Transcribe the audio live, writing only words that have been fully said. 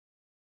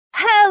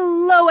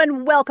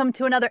and welcome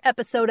to another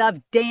episode of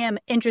Damn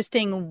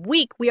Interesting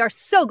Week. We are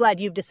so glad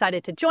you've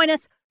decided to join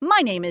us. My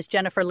name is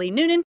Jennifer Lee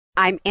Noonan.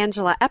 I'm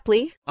Angela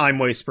Epley. I'm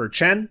Whisper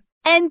Chen.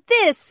 And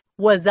this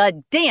was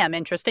a damn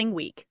interesting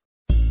week.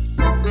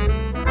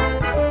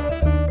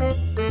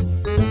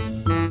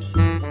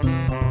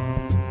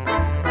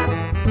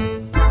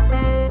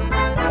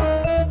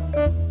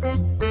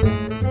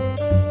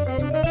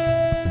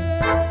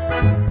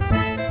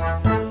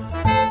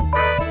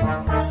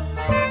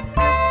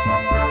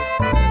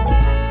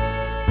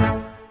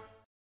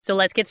 So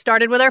let's get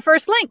started with our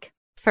first link.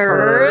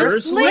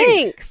 First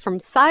link from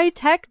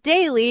SciTech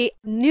Daily,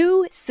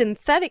 new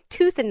synthetic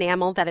tooth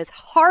enamel that is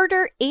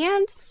harder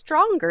and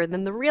stronger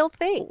than the real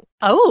thing.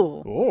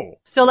 Oh.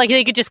 So like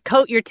they could just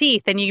coat your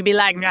teeth and you could be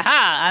like,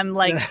 aha, I'm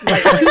like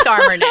tooth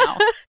armor now.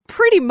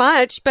 Pretty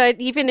much, but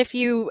even if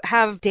you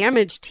have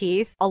damaged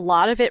teeth, a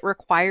lot of it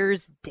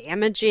requires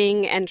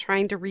damaging and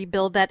trying to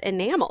rebuild that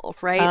enamel,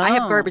 right? I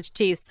have garbage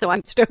teeth, so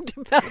I'm stoked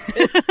about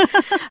this.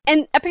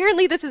 And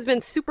apparently this has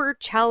been super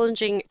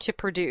challenging to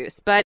produce,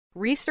 but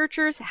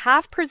researchers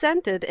have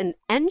presented an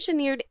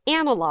engineered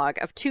analog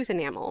of tooth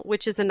enamel,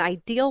 which is an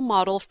ideal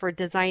model for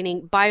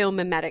designing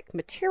biomimetic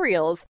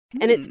materials,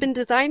 and it's been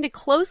designed to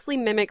closely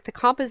mimic the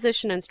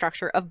composition and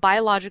structure of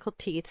biological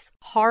teeth's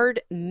hard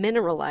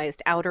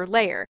mineralized outer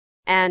layer.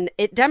 And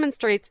it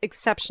demonstrates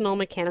exceptional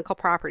mechanical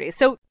properties.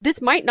 So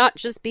this might not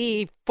just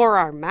be for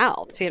our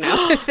mouths, you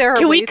know? If there are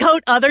Can we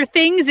coat other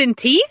things in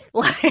teeth?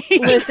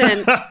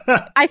 Listen,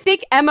 I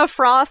think Emma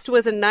Frost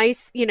was a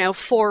nice,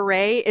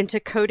 foray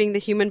into coating the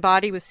human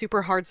body with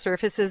super hard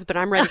surfaces, but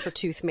I'm ready for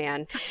Tooth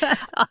Man.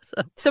 That's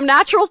awesome. So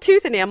natural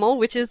tooth enamel,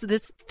 which is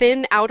this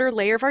thin outer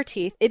layer of our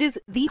teeth, it is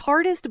the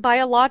hardest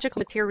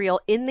biological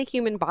material in the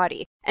human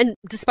body. And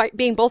despite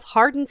being both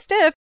hard and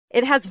stiff,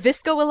 it has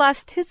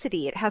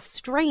viscoelasticity, it has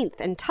strength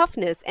and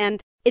toughness,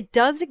 and it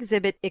does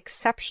exhibit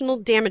exceptional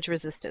damage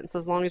resistance,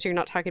 as long as you're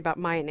not talking about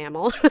my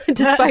enamel,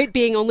 despite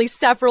being only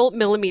several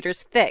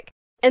millimeters thick.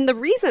 And the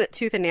reason that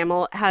tooth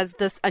enamel has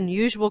this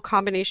unusual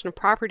combination of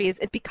properties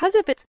is because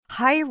of its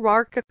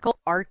hierarchical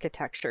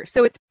architecture.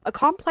 So it's a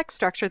complex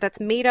structure that's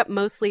made up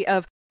mostly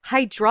of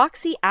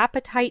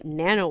hydroxyapatite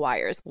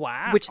nanowires,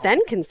 which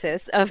then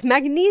consists of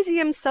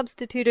magnesium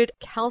substituted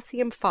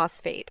calcium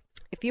phosphate.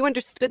 If you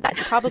understood that,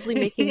 you're probably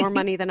making more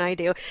money than I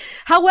do.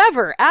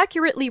 However,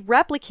 accurately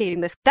replicating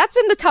this, that's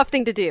been the tough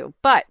thing to do.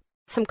 But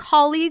some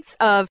colleagues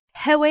of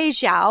Hui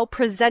Zhao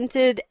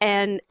presented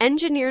an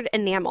engineered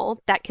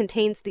enamel that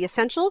contains the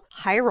essential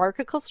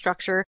hierarchical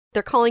structure.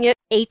 They're calling it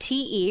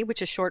ATE,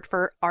 which is short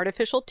for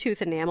artificial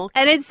tooth enamel.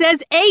 And it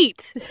says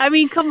 8. I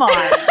mean, come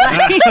on.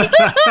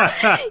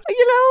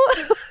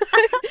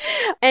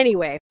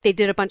 Anyway, they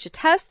did a bunch of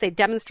tests. They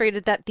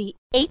demonstrated that the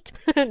 8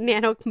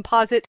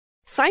 nanocomposite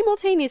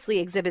simultaneously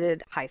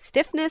exhibited high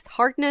stiffness,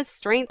 hardness,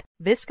 strength,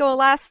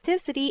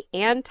 viscoelasticity,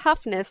 and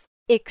toughness,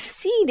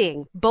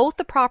 exceeding both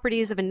the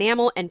properties of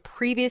enamel and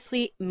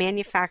previously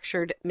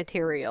manufactured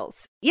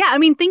materials. Yeah, I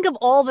mean, think of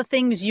all the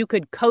things you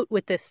could coat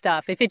with this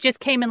stuff. If it just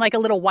came in like a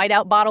little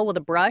whiteout bottle with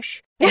a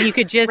brush, and you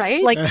could just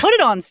right? put it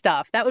on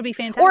stuff. That would be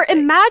fantastic. Or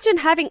imagine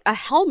having a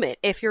helmet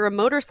if you're a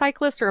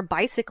motorcyclist or a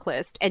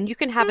bicyclist, and you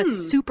can have a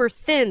super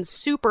thin,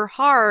 super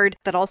hard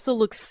that also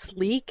looks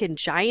sleek and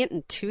giant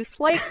and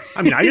tooth-like.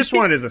 I mean, I just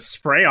want it as a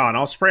spray-on.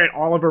 I'll spray it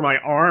all over my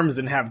arms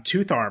and have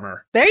tooth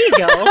armor. There you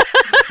go.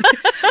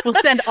 We'll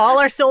send all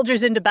our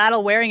soldiers into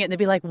battle wearing it, and they'll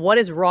be like, what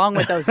is wrong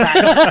with those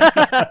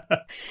guys?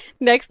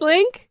 Next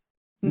link.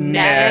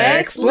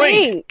 Next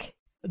link.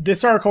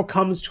 This article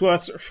comes to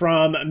us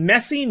from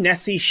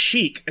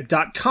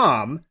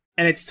MessyNessyChic.com,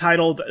 and it's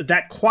titled,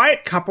 That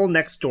Quiet Couple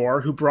Next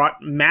Door Who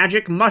Brought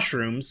Magic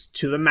Mushrooms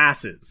to the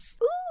Masses.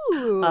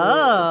 Ooh.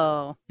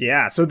 Oh.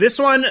 Yeah, so this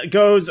one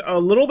goes a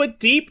little bit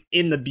deep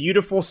in the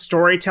beautiful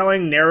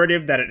storytelling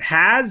narrative that it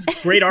has.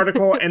 Great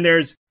article, and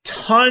there's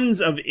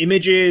tons of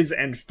images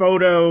and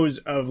photos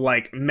of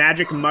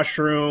magic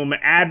mushroom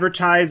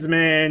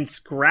advertisements,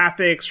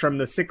 graphics from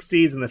the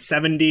 60s and the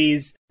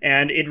 70s,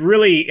 and it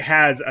really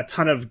has a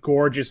ton of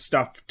gorgeous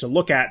stuff to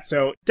look at,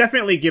 so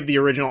definitely give the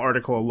original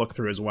article a look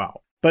through as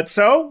well. But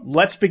so,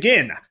 let's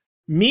begin.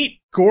 Meet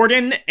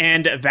Gordon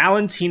and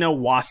Valentina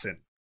Wasson.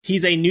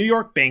 He's a New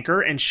York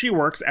banker, and she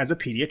works as a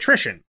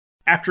pediatrician.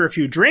 After a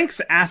few drinks,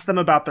 asked them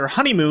about their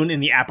honeymoon in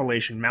the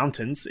Appalachian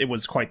Mountains. It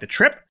was quite the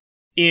trip.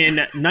 In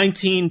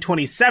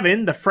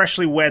 1927, the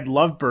freshly wed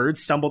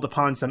lovebirds stumbled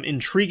upon some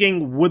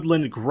intriguing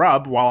woodland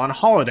grub while on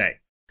holiday.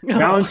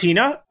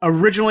 Valentina,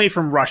 originally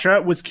from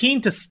Russia, was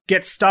keen to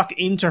get stuck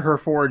into her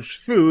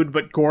foraged food,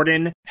 but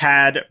Gordon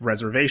had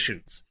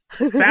reservations.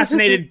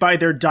 Fascinated by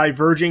their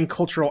diverging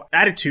cultural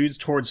attitudes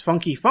towards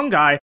funky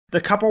fungi, the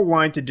couple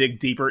wanted to dig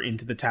deeper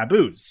into the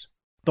taboos.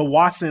 The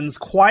Wassons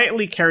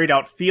quietly carried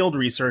out field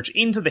research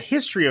into the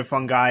history of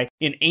fungi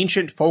in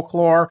ancient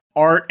folklore,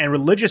 art, and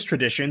religious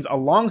traditions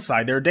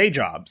alongside their day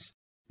jobs.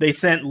 They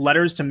sent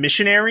letters to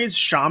missionaries,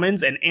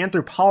 shamans, and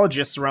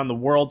anthropologists around the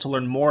world to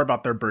learn more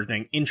about their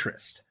burgeoning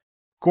interest.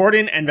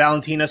 Gordon and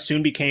Valentina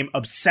soon became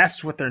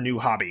obsessed with their new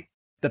hobby.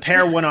 The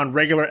pair went on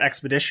regular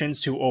expeditions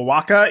to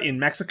Oaxaca in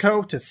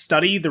Mexico to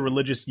study the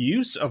religious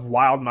use of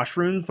wild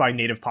mushrooms by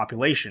native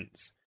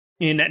populations.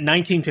 In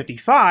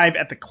 1955,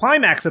 at the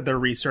climax of their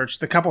research,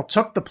 the couple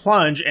took the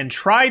plunge and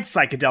tried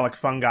psychedelic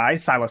fungi,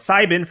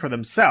 psilocybin, for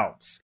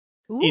themselves.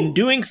 Ooh. In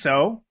doing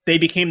so, they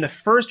became the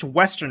first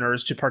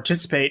Westerners to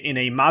participate in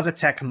a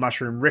Mazatec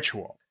mushroom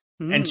ritual.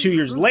 And 2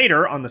 years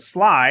later, on the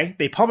sly,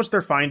 they published their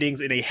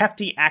findings in a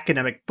hefty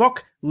academic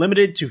book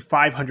limited to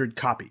 500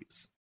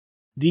 copies.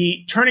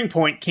 The turning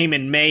point came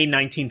in May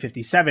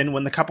 1957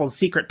 when the couple's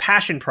secret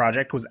passion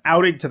project was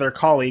outed to their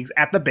colleagues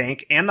at the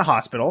bank and the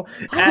hospital,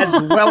 as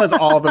well as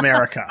all of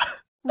America.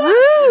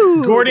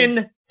 Woo!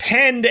 Gordon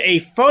penned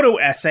a photo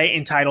essay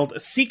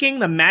entitled Seeking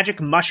the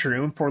Magic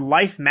Mushroom for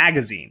Life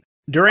magazine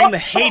during the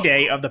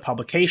heyday of the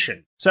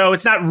publication. So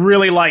it's not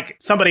really like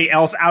somebody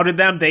else outed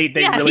them. They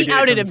really he did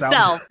outed it to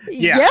themselves.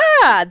 himself. Yeah.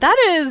 Yeah, that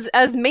is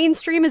as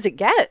mainstream as it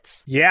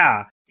gets.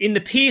 Yeah. In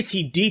the piece,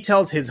 he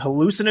details his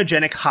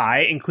hallucinogenic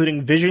high,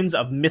 including visions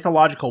of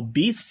mythological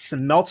beasts,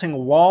 melting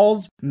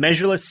walls,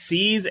 measureless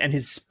seas, and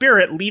his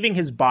spirit leaving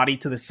his body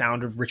to the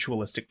sound of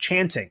ritualistic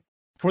chanting.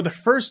 For the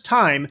first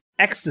time,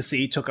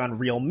 ecstasy took on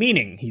real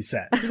meaning, he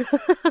says.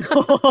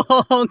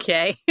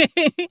 Okay.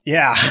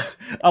 Yeah.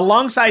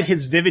 Alongside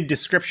his vivid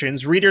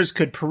descriptions, readers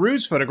could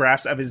peruse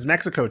photographs of his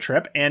Mexico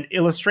trip and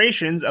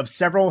illustrations of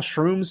several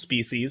shroom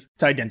species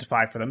to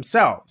identify for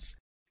themselves.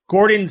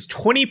 Gordon's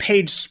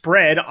 20-page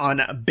spread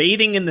on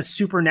bathing in the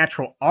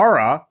supernatural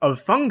aura of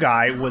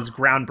fungi was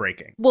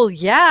groundbreaking. Well,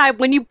 yeah,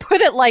 when you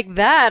put it like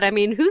that, I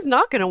mean, who's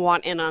not going to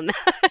want in on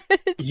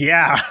that?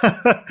 Yeah.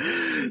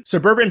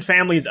 Suburban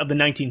families of the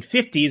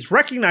 1950s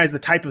recognized the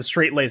type of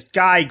straight-laced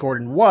guy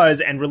Gordon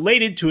was and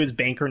related to his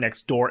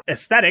banker-next-door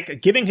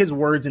aesthetic, giving his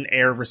words an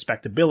air of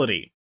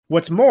respectability.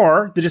 What's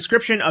more, the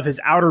description of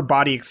his outer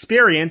body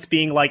experience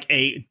being like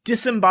a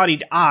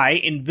disembodied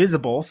eye,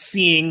 invisible,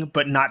 seeing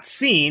but not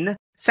seen,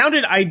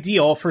 sounded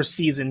ideal for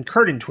seasoned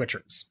curtain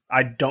twitchers.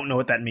 I don't know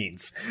what that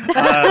means.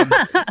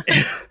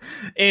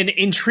 An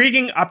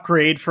intriguing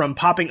upgrade from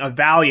popping a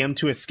Valium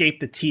to escape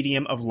the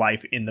tedium of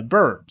life in the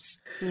burbs.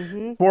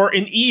 Mm-hmm. For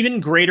an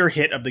even greater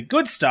hit of the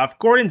good stuff,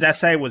 Gordon's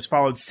essay was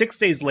followed 6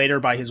 days later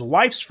by his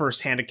wife's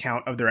first-hand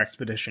account of their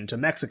expedition to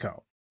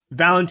Mexico.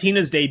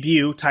 Valentina's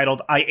debut,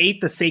 titled I Ate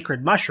the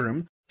Sacred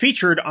Mushroom,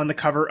 featured on the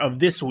cover of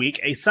This Week,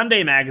 a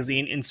Sunday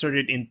magazine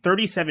inserted in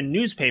 37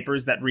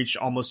 newspapers that reached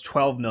almost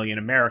 12 million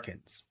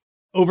Americans.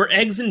 Over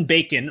eggs and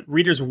bacon,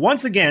 readers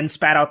once again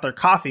spat out their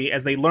coffee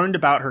as they learned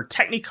about her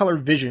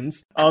technicolor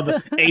visions of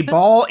a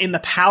ball in the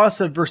Palace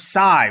of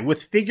Versailles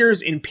with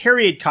figures in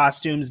period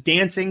costumes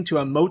dancing to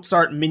a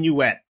Mozart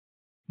minuet.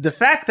 The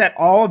fact that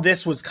all of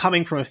this was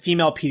coming from a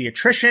female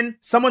pediatrician,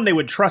 someone they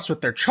would trust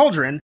with their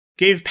children,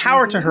 gave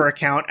power to her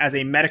account as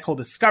a medical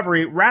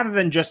discovery rather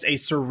than just a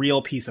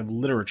surreal piece of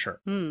literature.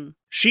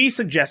 She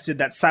suggested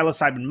that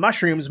psilocybin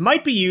mushrooms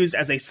might be used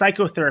as a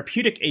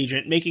psychotherapeutic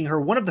agent, making her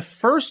one of the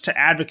first to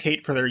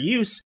advocate for their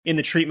use in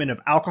the treatment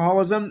of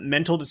alcoholism,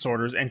 mental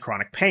disorders, and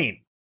chronic pain.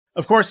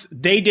 Of course,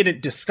 they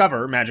didn't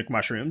discover magic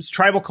mushrooms.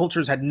 Tribal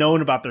cultures had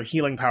known about their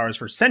healing powers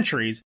for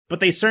centuries, but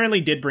they certainly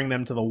did bring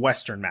them to the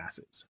Western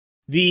masses.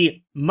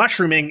 The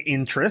mushrooming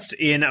interest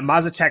in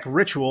Mazatec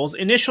rituals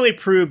initially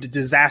proved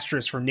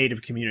disastrous for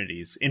native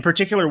communities, in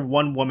particular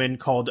one woman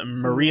called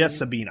Maria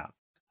Sabina.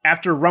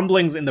 After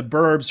rumblings in the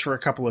burbs for a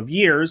couple of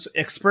years,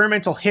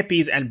 experimental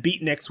hippies and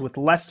beatniks with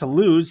less to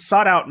lose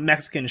sought out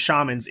Mexican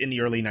shamans in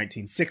the early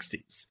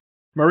 1960s.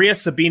 Maria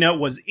Sabina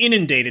was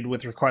inundated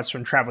with requests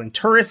from traveling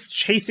tourists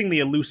chasing the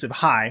elusive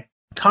high,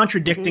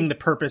 contradicting the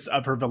purpose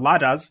of her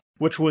veladas,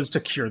 which was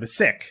to cure the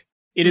sick.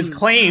 It is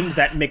claimed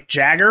that Mick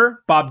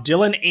Jagger, Bob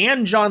Dylan,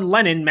 and John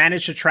Lennon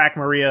managed to track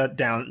Maria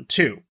down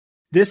too.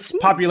 This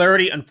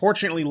popularity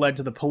unfortunately led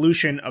to the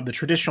pollution of the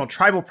traditional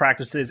tribal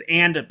practices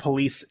and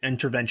police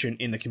intervention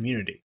in the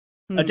community.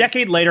 A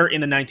decade later, in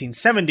the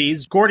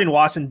 1970s, Gordon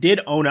Wasson did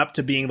own up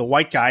to being the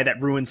white guy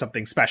that ruined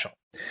something special.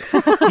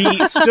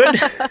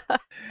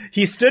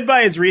 He stood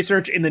by his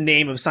research in the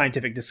name of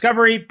scientific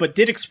discovery, but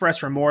did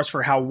express remorse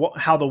for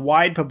how the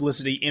wide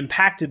publicity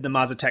impacted the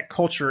Mazatec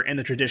culture and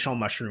the traditional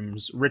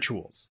mushrooms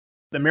rituals.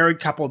 The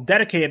married couple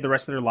dedicated the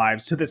rest of their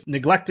lives to this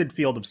neglected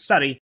field of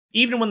study,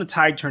 even when the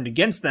tide turned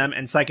against them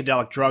and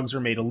psychedelic drugs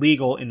were made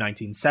illegal in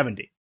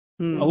 1970.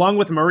 Along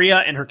with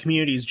Maria and her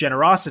community's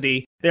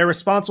generosity, they are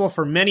responsible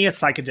for many a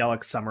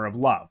psychedelic summer of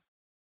love.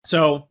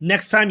 So,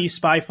 next time you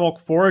spy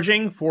folk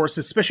foraging for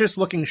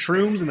suspicious-looking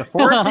shrooms in the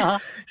forest,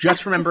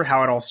 just remember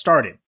how it all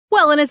started.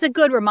 Well, and it's a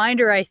good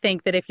reminder, I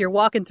think, that if you're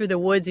walking through the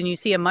woods and you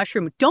see a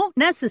mushroom, don't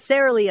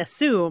necessarily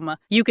assume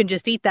you can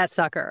just eat that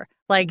sucker.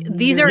 Like,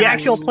 these are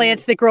actual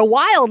plants that grow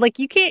wild. Like,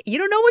 you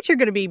don't know what you're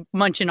going to be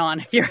munching on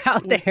if you're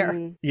out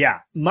there. Yeah,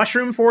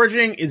 mushroom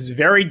foraging is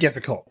very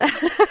difficult.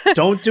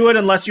 Don't do it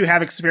unless you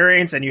have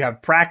experience and you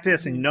have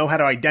practice and you know how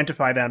to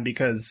identify them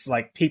because,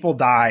 like, people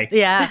die.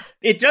 Yeah.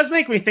 It does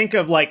make me think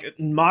of, like,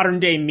 modern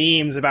day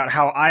memes about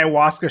how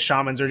ayahuasca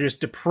shamans are just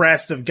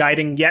depressed of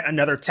guiding yet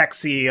another tech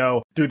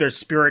CEO through their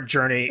spirit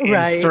journey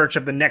in search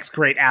of the next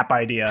great app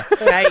idea.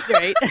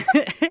 Right.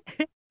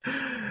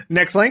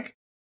 Next link.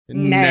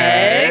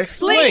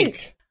 Next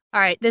link.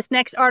 All right, this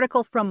next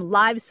article from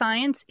Live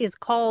Science is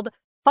called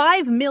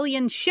 5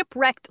 Million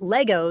Shipwrecked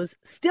Legos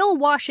Still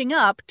Washing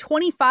Up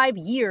 25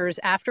 Years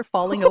After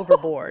Falling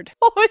Overboard.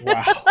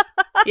 Wow.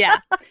 Yeah.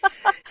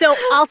 So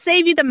I'll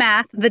save you the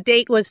math. The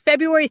date was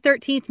February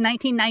 13th,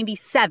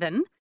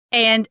 1997.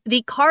 And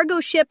the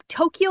cargo ship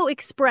Tokyo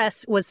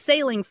Express was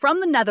sailing from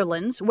the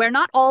Netherlands, where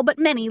not all but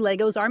many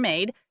Legos are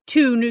made,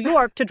 to New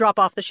York to drop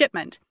off the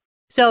shipment.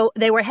 So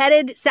they were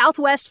headed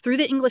southwest through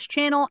the English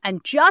Channel,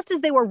 and just as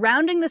they were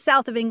rounding the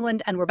south of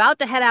England and were about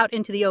to head out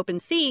into the open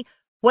sea,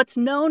 what's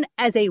known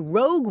as a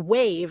rogue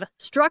wave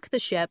struck the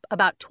ship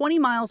about 20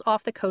 miles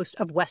off the coast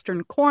of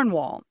western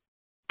Cornwall.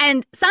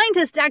 And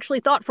scientists actually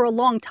thought for a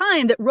long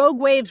time that rogue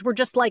waves were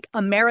just like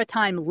a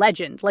maritime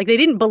legend, like they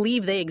didn't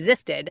believe they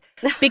existed,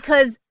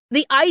 because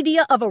the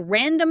idea of a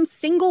random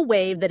single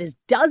wave that is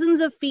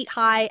dozens of feet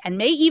high and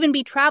may even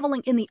be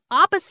traveling in the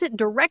opposite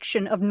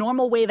direction of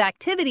normal wave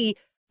activity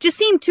just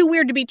seemed too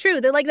weird to be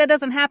true. They're like, that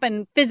doesn't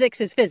happen.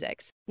 Physics is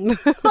physics.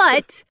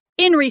 But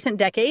in recent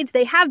decades,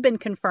 they have been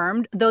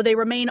confirmed, though they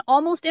remain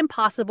almost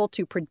impossible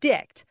to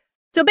predict.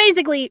 So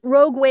basically,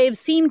 rogue waves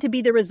seem to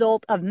be the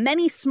result of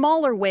many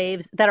smaller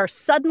waves that are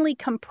suddenly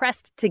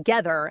compressed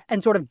together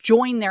and sort of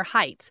join their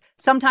heights.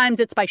 Sometimes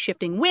it's by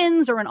shifting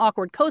winds or an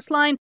awkward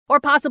coastline, or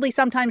possibly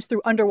sometimes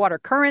through underwater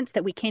currents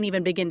that we can't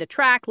even begin to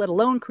track, let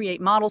alone create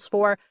models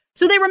for.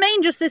 So they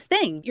remain just this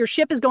thing. Your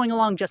ship is going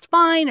along just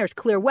fine, there's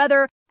clear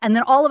weather, and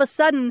then all of a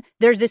sudden,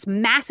 there's this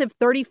massive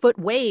 30-foot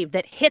wave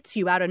that hits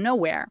you out of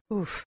nowhere.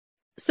 Oof.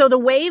 So the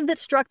wave that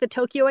struck the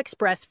Tokyo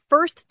Express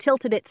first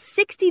tilted it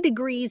 60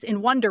 degrees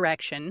in one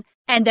direction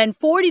and then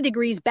 40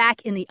 degrees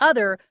back in the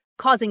other,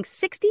 causing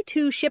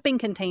 62 shipping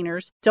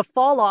containers to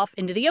fall off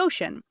into the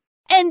ocean.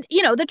 And,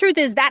 you know, the truth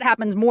is that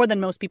happens more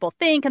than most people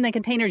think, and the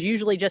containers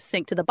usually just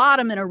sink to the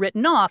bottom and are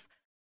written off.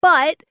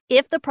 But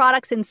if the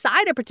products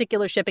inside a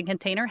particular shipping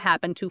container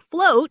happen to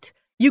float,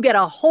 you get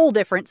a whole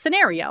different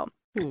scenario.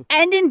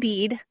 And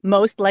indeed,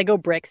 most Lego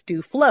bricks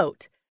do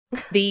float.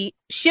 The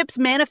ship's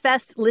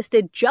manifest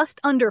listed just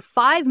under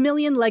 5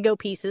 million Lego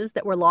pieces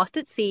that were lost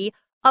at sea,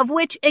 of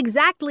which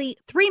exactly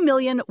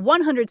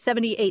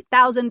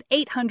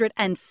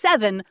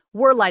 3,178,807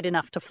 were light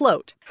enough to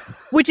float,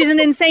 which is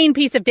an insane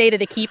piece of data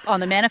to keep on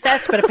the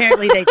manifest, but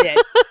apparently they did.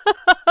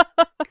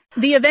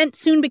 The event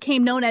soon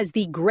became known as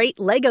the Great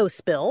Lego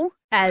Spill,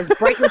 as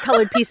brightly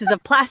colored pieces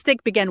of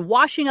plastic began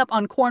washing up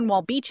on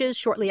Cornwall beaches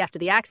shortly after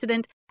the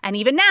accident, and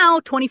even now,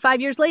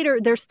 25 years later,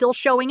 they're still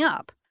showing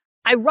up.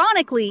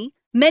 Ironically,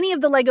 many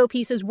of the Lego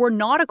pieces were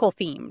nautical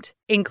themed,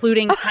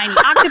 including tiny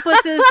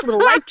octopuses,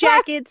 little life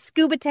jackets,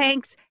 scuba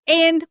tanks,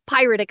 and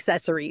pirate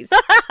accessories.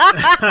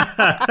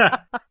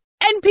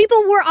 And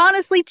people were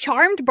honestly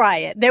charmed by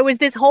it. There was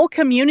this whole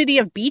community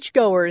of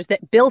beachgoers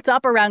that built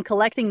up around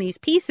collecting these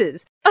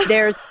pieces.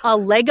 There's a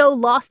Lego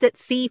Lost at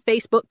Sea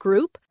Facebook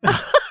group.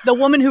 The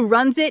woman who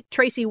runs it,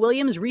 Tracy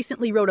Williams,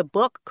 recently wrote a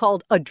book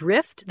called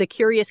Adrift, The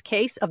Curious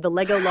Case of the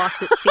Lego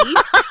Lost at Sea.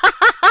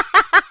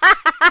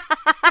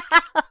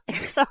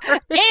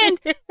 And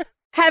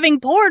having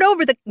pored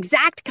over the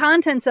exact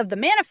contents of the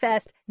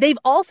manifest, they've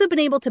also been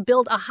able to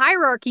build a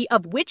hierarchy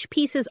of which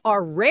pieces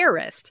are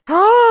rarest.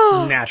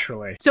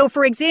 Naturally. So,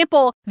 for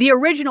example, the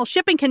original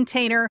shipping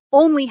container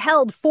only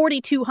held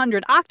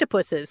 4,200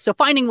 octopuses. So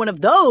finding one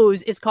of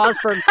those is cause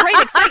for great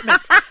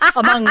excitement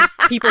among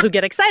people who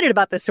get excited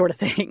about this sort of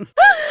thing.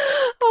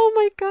 Oh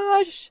my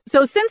gosh.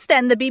 So since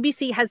then, the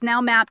BBC has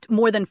now mapped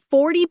more than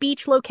 40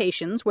 beach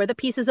locations where the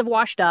pieces have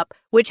washed up,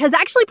 which has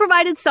actually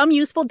provided some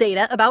useful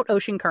data about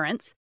ocean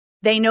currents.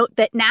 They note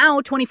that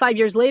now, 25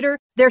 years later,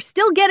 they're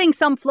still getting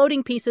some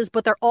floating pieces,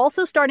 but they're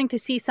also starting to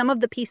see some of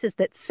the pieces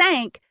that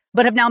sank,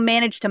 but have now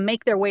managed to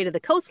make their way to the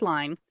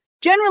coastline.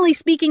 Generally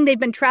speaking, they've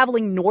been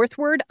traveling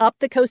northward up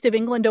the coast of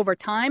England over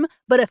time,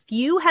 but a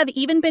few have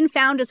even been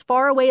found as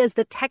far away as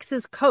the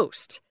Texas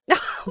coast.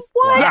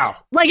 What? Wow.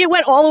 Like it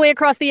went all the way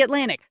across the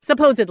Atlantic,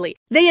 supposedly.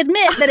 They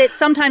admit that it's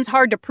sometimes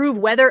hard to prove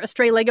whether a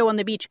stray Lego on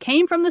the beach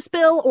came from the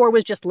spill or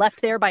was just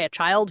left there by a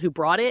child who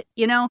brought it,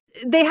 you know?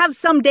 They have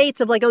some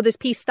dates of like, oh, this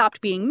piece stopped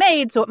being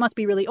made, so it must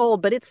be really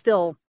old, but it's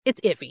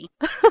iffy.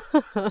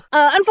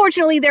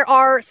 Unfortunately, there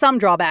are some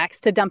drawbacks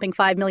to dumping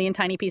 5 million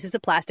tiny pieces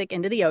of plastic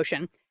into the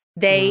ocean.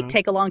 They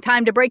take a long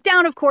time to break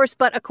down, of course,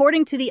 but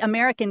according to the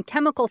American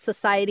Chemical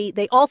Society,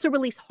 they also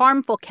release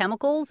harmful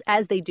chemicals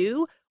as they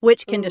do,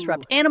 which can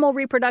disrupt animal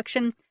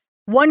reproduction.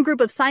 One group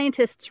of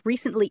scientists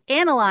recently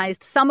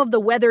analyzed some of the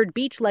weathered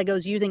beach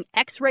Legos using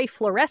X-ray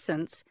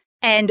fluorescence,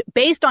 and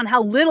based on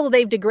how little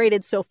they've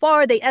degraded so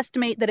far, they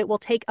estimate that it will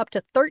take up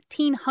to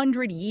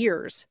 1,300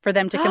 years for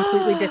them to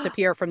completely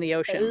disappear from the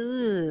ocean.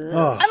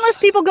 Unless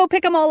people go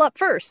pick them all up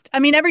first. I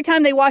mean, every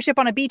time they wash up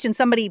on a beach and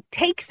somebody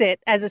takes it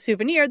as a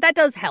souvenir, that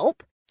does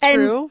help.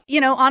 True. And,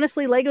 you know,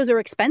 honestly, Legos are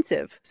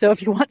expensive. So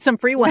if you want some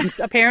free ones,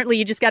 apparently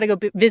you just got to go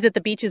visit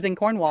the beaches in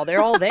Cornwall.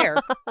 They're all there.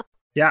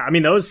 Yeah, I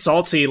mean, those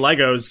salty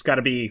Legos got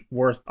to be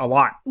worth a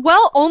lot.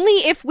 Well, only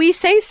if we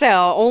say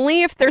so.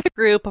 Only if there's a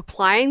group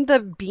applying the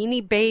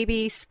Beanie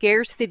Baby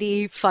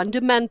scarcity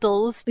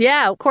fundamentals.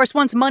 Yeah, of course,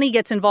 once money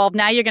gets involved,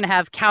 now you're going to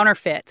have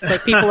counterfeits.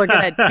 Like, people are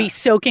going to be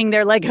soaking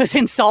their Legos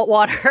in salt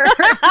water.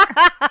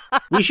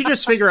 We should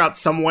just figure out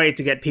some way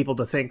to get people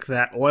to think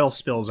that oil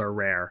spills are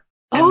rare.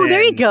 Oh,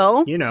 there you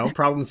go. You know,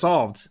 problem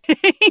solved.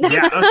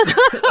 Yeah,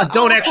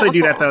 don't actually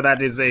do that, though.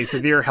 That is a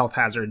severe health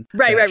hazard.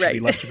 Right. Should be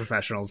left to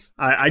professionals.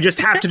 I just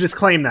have to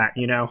disclaim that,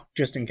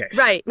 just in case.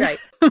 Right.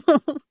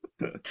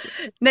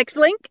 Next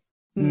link?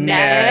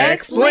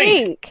 Next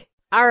link.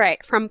 All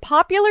right, from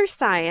Popular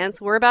Science,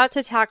 we're about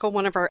to tackle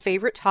one of our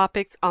favorite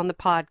topics on the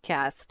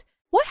podcast.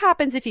 What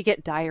happens if you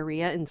get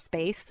diarrhea in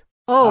space?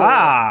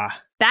 Oh,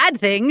 bad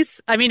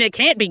things. I mean, it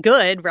can't be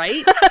good,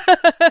 right?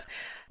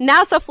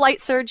 NASA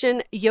flight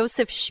surgeon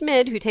Josef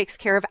Schmid, who takes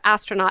care of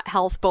astronaut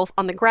health both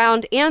on the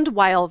ground and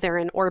while they're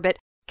in orbit,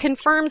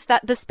 confirms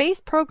that the space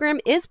program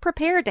is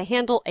prepared to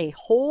handle a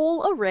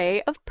whole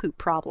array of poop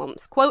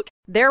problems. Quote,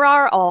 there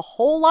are a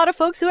whole lot of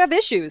folks who have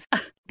issues.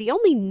 The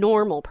only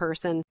normal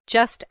person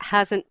just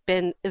hasn't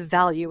been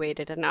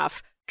evaluated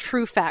enough.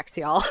 True facts,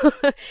 y'all.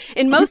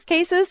 In most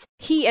cases,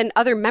 he and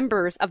other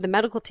members of the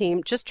medical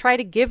team just try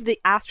to give the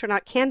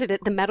astronaut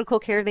candidate the medical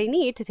care they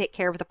need to take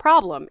care of the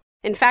problem.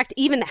 In fact,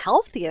 even the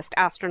healthiest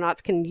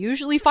astronauts can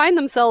usually find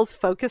themselves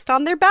focused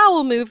on their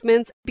bowel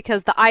movements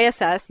because the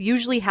ISS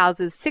usually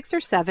houses 6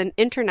 or 7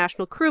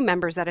 international crew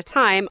members at a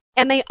time,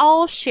 and they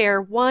all share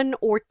 1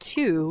 or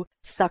 2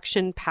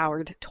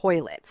 suction-powered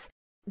toilets.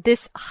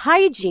 This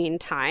hygiene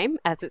time,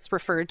 as it's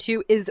referred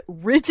to, is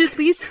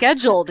rigidly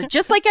scheduled,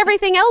 just like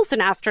everything else an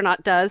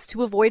astronaut does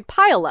to avoid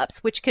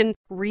pileups, which can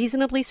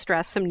reasonably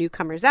stress some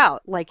newcomers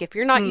out. Like if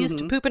you're not used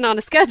to pooping on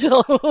a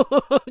schedule,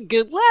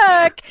 good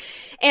luck.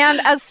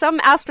 And as some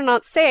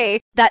astronauts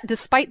say, that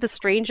despite the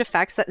strange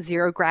effects that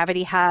zero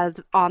gravity has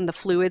on the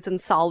fluids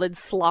and solids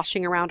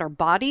sloshing around our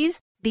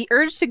bodies, the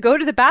urge to go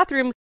to the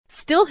bathroom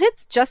still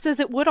hits just as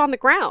it would on the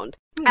ground.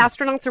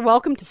 Astronauts are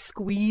welcome to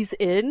squeeze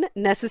in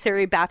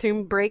necessary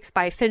bathroom breaks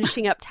by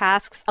finishing up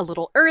tasks a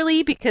little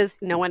early because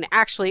no one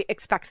actually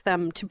expects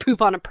them to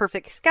poop on a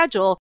perfect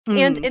schedule.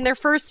 And in their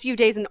first few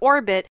days in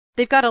orbit,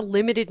 they've got a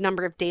limited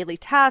number of daily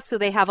tasks, so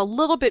they have a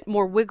little bit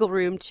more wiggle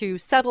room to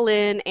settle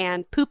in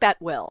and poop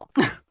at will.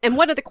 And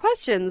one of the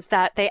questions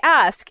that they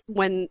ask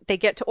when they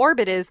get to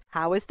orbit is,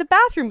 how is the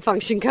bathroom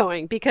function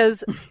going?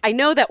 Because I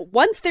know that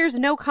once there's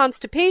no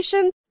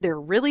constipation, they're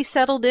really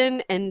settled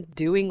in and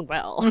doing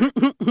well.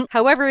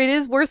 However, it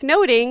is worth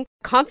noting,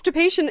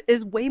 constipation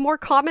is way more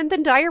common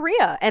than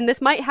diarrhea. And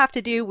this might have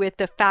to do with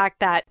the fact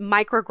that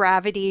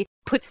microgravity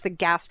puts the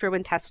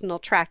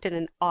gastrointestinal tract in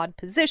an odd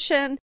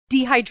position.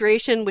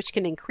 Dehydration, which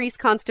can increase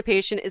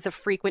constipation, is a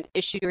frequent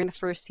issue during the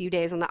first few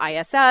days on the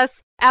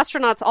ISS.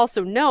 Astronauts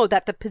also know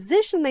that the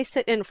position they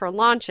sit in for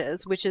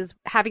launches, which is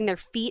having their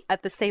feet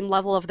at the same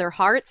level of their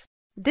hearts,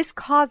 this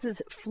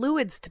causes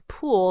fluids to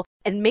pool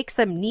and makes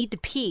them need to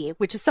pee,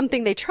 which is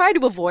something they try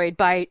to avoid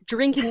by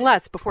drinking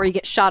less before you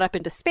get shot up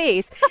into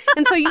space.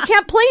 And so you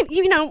can't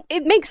blame,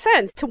 it makes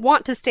sense to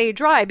want to stay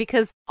dry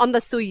because on the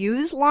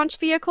Soyuz launch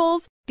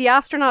vehicles, the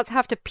astronauts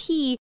have to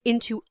pee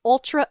into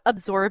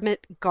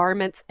ultra-absorbent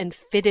garments and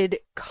fitted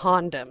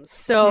condoms.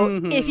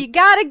 So if you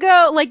gotta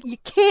go, you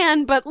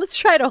can, but let's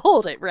try to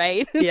hold it,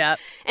 right? Yeah.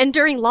 And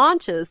during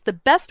launches, the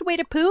best way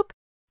to poop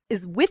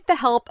is with the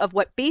help of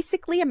what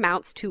basically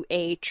amounts to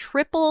a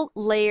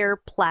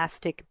triple-layer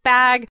plastic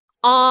bag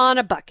on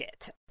a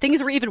bucket.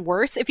 Things were even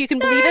worse, if you can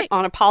believe it,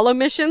 on Apollo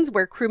missions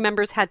where crew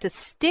members had to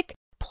stick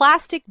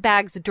plastic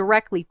bags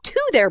directly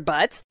to their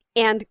butts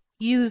and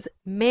use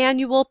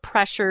manual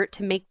pressure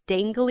to make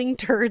dangling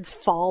turds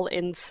fall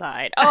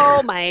inside.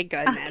 Oh my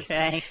goodness.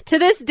 Okay. To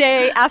this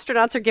day,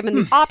 astronauts are given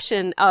the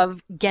option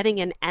of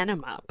getting an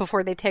enema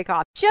before they take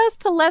off,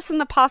 just to lessen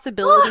the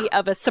possibility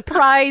of a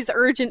surprise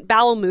urgent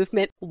bowel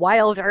movement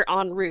while they're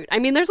en route. I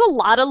mean, there's a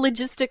lot of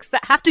logistics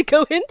that have to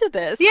go into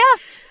this. Yeah.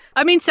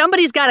 I mean,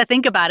 somebody's got to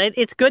think about it.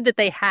 It's good that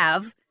they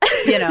have.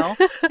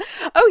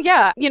 Oh,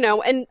 yeah.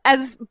 And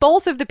as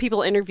both of the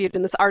people interviewed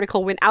in this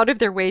article went out of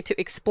their way to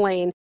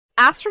explain,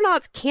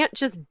 astronauts can't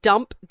just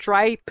dump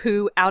dry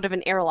poo out of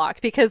an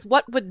airlock because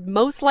what would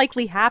most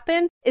likely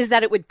happen is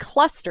that it would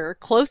cluster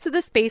close to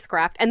the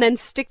spacecraft and then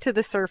stick to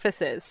the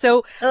surfaces.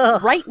 So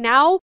right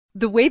now,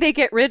 the way they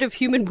get rid of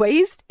human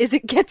waste is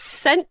it gets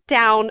sent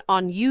down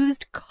on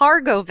used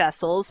cargo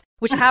vessels,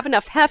 which have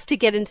enough heft to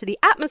get into the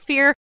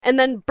atmosphere and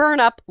then burn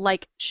up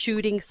like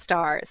shooting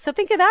stars. So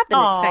think of that the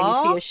next time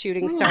you see a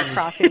shooting star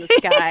crossing the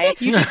sky.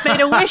 You just made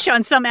a wish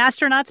on some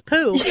astronaut's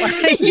poo.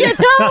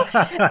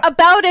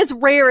 About as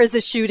rare as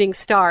a shooting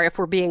star, if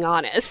we're being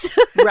honest.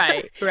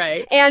 Right.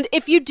 And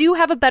if you do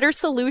have a better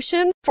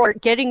solution for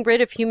getting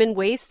rid of human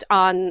waste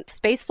on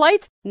space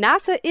flights,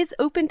 NASA is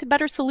open to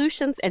better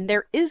solutions, and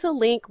there is a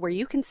link where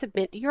you can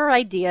submit your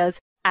ideas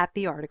at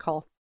the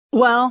article.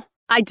 Well,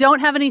 I don't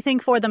have anything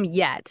for them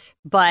yet,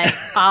 but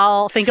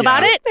I'll think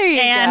about it. There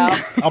you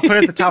go. I'll put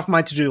it at the top of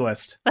my to-do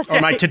list. That's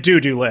or my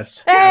to-do-do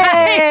list.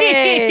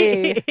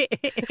 Hey!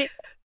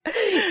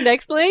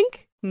 Next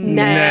link.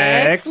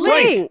 Next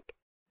link.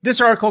 This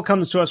article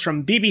comes to us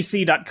from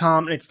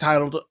BBC.com, and it's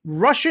titled,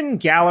 Russian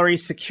Gallery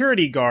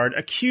Security Guard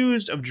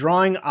Accused of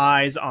Drawing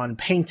Eyes on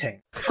Painting.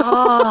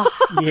 Oh.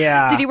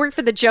 Yeah. Did he work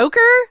for the Joker?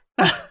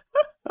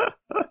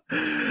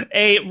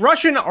 A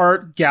Russian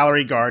art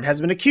gallery guard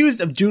has been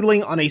accused of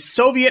doodling on a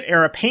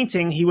Soviet-era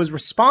painting he was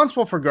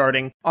responsible for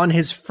guarding on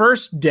his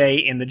first day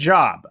in the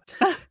job.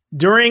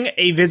 During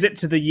a visit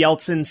to the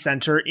Yeltsin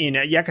Center in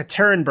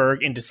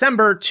Yekaterinburg in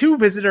December, 2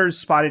 visitors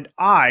spotted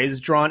eyes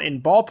drawn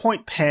in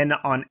ballpoint pen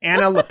on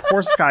Anna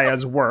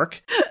Leporskaya's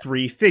work,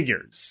 3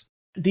 figures.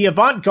 The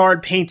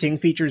avant-garde painting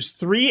features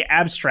 3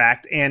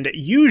 abstract and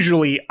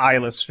usually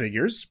eyeless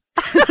figures.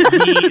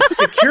 The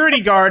security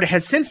guard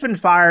has since been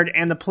fired,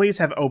 and the police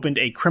have opened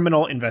a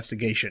criminal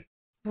investigation.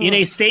 In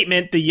a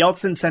statement, the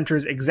Yeltsin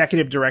Center's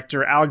executive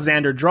director,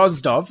 Alexander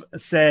Drozdov,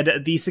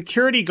 said the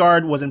security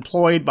guard was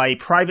employed by a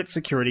private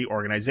security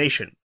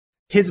organization.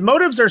 His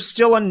motives are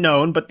still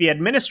unknown, but the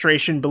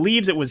administration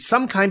believes it was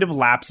some kind of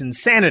lapse in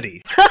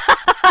sanity.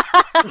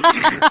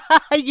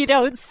 You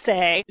don't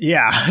say.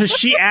 Yeah,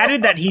 she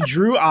added that he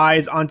drew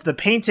eyes onto the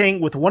painting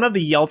with one of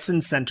the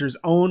Yeltsin Center's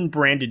own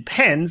branded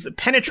pens,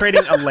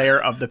 penetrating a layer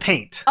of the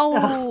paint.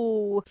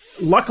 Oh.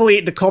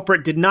 Luckily, the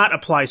culprit did not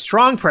apply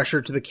strong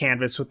pressure to the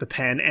canvas with the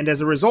pen, and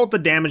as a result, the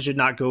damage did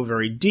not go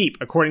very deep,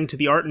 according to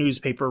the art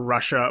newspaper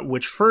Russia,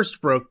 which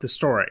first broke the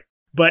story.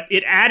 But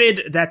it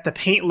added that the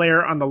paint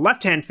layer on the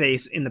left-hand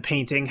face in the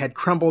painting had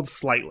crumbled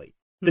slightly.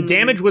 The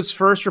damage was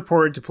first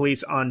reported to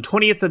police on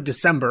 20th of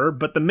December,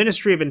 but the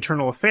Ministry of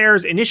Internal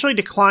Affairs initially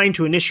declined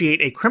to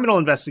initiate a criminal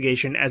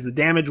investigation as the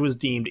damage was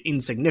deemed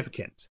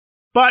insignificant.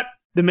 But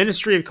the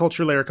Ministry of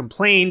Culture later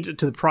complained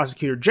to the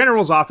Prosecutor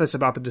General's office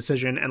about the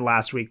decision, and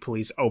last week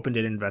police opened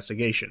an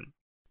investigation.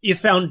 If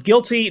found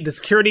guilty, the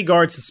security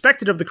guard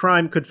suspected of the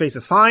crime could face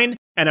a fine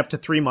and up to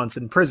 3 months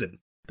in prison.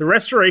 The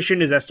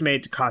restoration is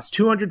estimated to cost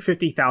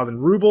 250,000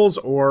 rubles,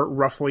 or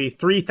roughly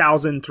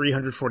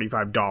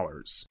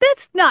 $3,345.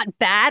 That's not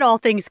bad, all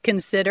things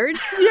considered.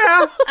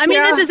 Yeah. I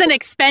mean, This is an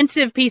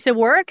expensive piece of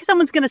work.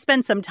 Someone's going to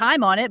spend some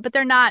time on it, but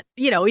they're not,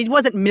 it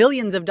wasn't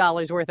millions of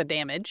dollars worth of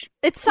damage.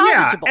 It's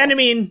salvageable. Yeah, and I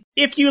mean,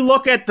 if you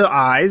look at the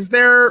eyes,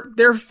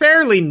 they're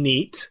fairly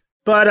neat.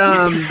 But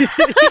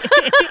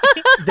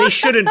they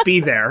shouldn't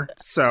be there,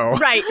 so...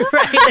 Right.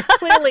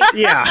 Clearly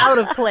out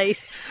of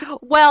place.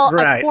 Well,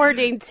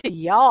 according to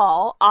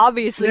y'all,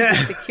 obviously the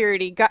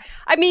security guard...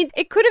 I mean,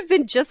 it could have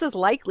been just as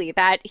likely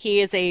that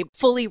he is a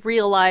fully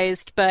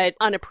realized but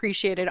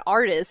unappreciated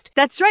artist.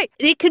 That's right.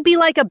 It could be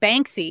like a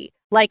Banksy.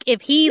 Like,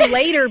 if he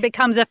later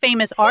becomes a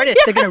famous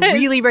artist, they're going to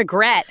really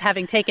regret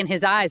having taken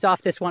his eyes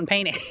off this one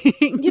painting.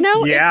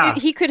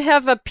 He could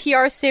have a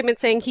PR statement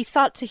saying he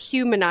sought to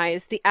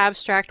humanize the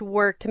abstract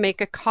work to make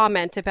a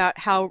comment about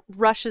how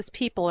Russia's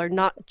people are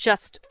not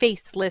just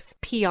faceless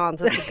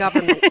peons of the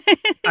government.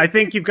 I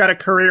think you've got a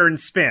career in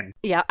spin.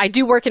 Yeah, I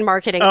do work in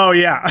marketing. Oh,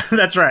 yeah,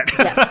 that's right.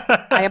 Yes,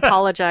 I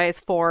apologize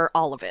for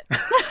all of it.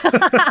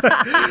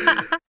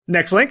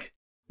 Next link.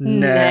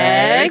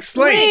 Next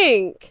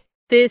link.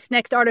 This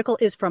next article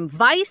is from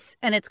Vice,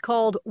 and it's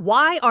called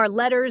Why Are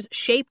Letters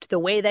Shaped the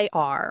Way They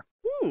Are?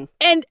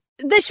 And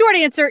the short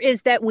answer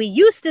is that we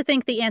used to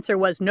think the answer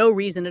was no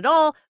reason at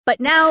all, but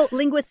now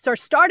linguists are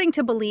starting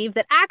to believe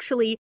that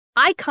actually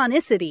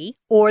iconicity,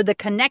 or the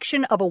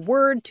connection of a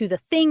word to the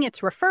thing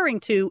it's referring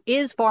to,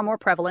 is far more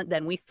prevalent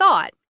than we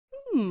thought.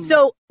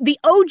 So the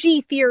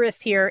OG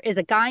theorist here is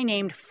a guy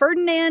named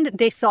Ferdinand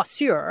de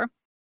Saussure,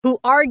 who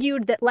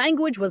argued that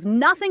language was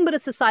nothing but a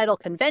societal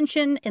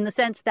convention in the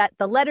sense that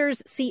the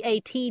letters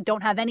CAT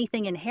don't have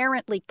anything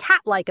inherently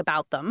cat-like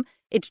about them.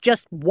 It's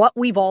just what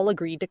we've all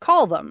agreed to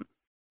call them.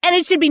 And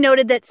it should be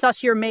noted that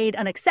Saussure made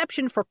an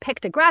exception for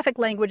pictographic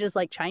languages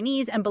like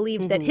Chinese and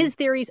believed that his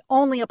theories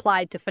only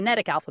applied to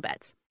phonetic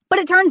alphabets. But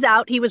it turns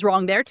out he was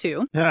wrong there,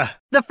 too.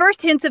 The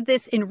first hints of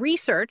this in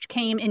research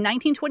came in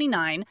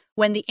 1929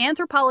 when the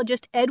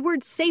anthropologist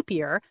Edward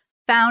Sapir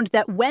found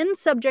that when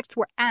subjects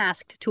were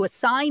asked to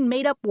assign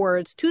made-up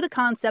words to the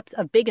concepts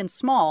of big and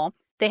small,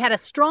 they had a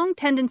strong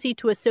tendency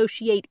to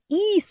associate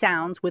E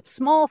sounds with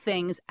small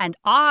things and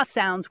Ah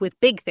sounds with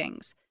big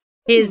things.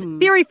 His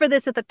theory for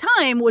this at the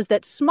time was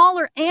that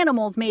smaller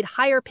animals made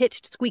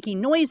higher-pitched squeaky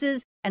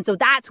noises, and so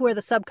that's where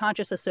the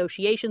subconscious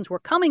associations were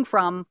coming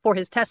from for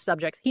his test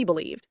subjects, he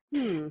believed.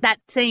 That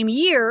same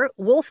year,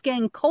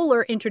 Wolfgang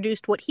Kohler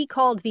introduced what he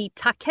called the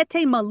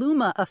taquete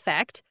maluma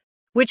effect,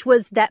 which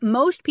was that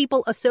most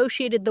people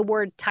associated the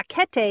word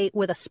taquete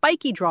with a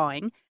spiky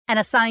drawing and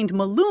assigned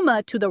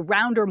maluma to the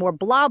rounder, more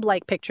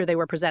blob-like picture they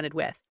were presented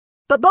with.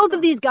 But both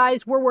of these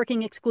guys were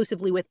working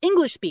exclusively with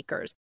English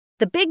speakers.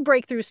 The big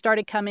breakthroughs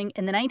started coming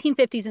in the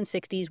 1950s and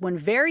 60s when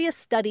various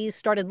studies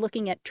started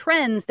looking at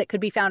trends that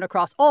could be found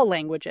across all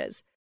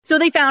languages. So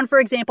they found, for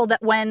example,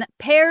 that when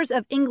pairs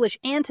of English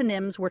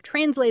antonyms were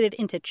translated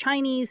into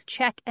Chinese,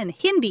 Czech, and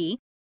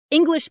Hindi,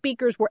 English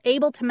speakers were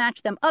able to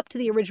match them up to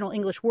the original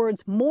English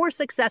words more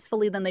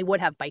successfully than they would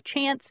have by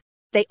chance.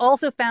 They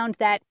also found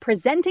that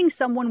presenting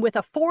someone with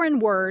a foreign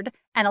word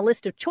and a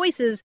list of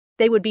choices,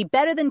 they would be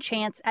better than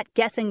chance at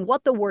guessing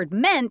what the word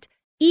meant,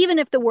 even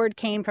if the word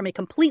came from a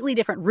completely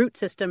different root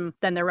system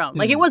than their own.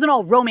 Like, it wasn't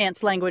all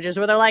Romance languages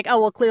where they're like, oh,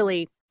 well,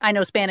 clearly I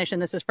know Spanish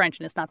and this is French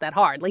and it's not that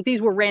hard. Like,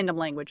 these were random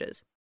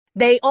languages.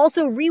 They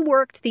also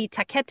reworked the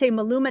Takete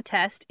Maluma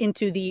test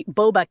into the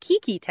Boba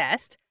Kiki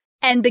test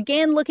and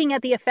began looking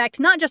at the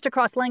effect not just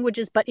across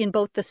languages, but in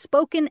both the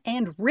spoken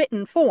and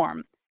written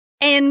form.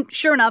 And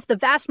sure enough, the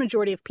vast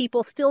majority of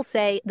people still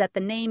say that the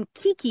name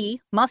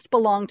Kiki must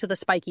belong to the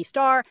spiky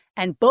star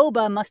and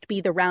Boba must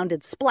be the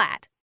rounded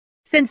splat.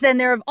 Since then,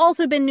 there have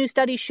also been new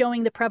studies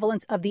showing the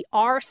prevalence of the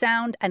R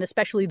sound, and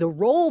especially the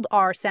rolled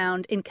R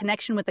sound, in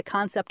connection with the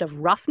concept of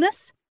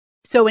roughness.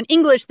 So in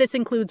English, this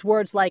includes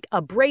words like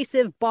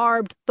abrasive,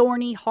 barbed,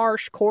 thorny,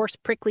 harsh, coarse,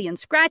 prickly, and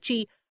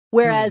scratchy,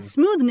 whereas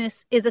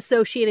smoothness is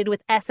associated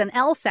with S and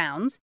L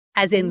sounds,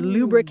 as in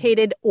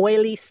lubricated,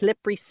 oily,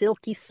 slippery,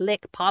 silky,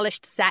 slick,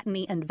 polished,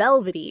 satiny, and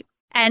velvety.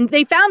 And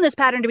they found this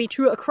pattern to be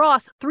true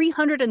across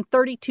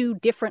 332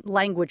 different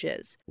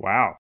languages.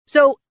 Wow.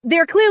 So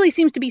there clearly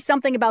seems to be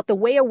something about the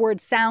way a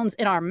word sounds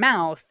in our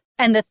mouth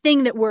and the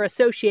thing that we're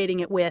associating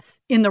it with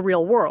in the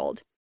real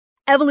world.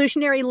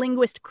 Evolutionary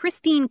linguist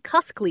Christine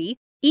Cuskley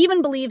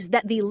even believes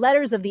that the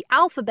letters of the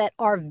alphabet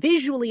are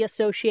visually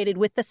associated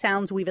with the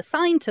sounds we've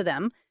assigned to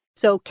them.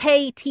 So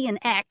K, T, and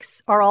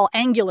X are all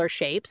angular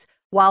shapes,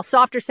 while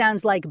softer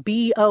sounds like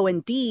B, O,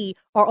 and D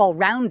are all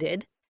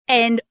rounded.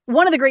 And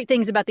one of the great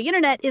things about the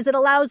internet is it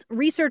allows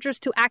researchers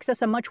to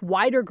access a much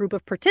wider group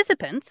of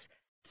participants,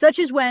 such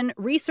as when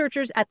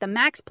researchers at the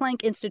Max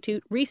Planck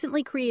Institute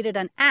recently created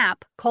an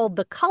app called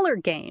The Color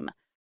Game,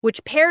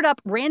 which paired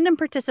up random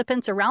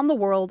participants around the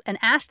world and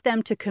asked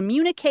them to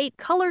communicate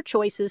color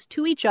choices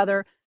to each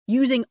other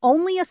using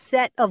only a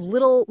set of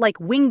little, like,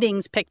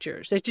 Wingdings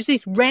pictures. There's just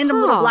these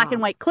random little black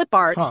and white clip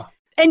arts.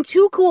 And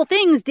two cool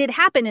things did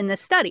happen in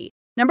this study.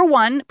 Number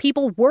one,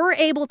 people were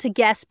able to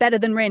guess better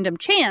than random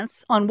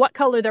chance on what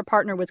color their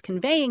partner was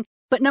conveying.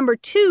 But number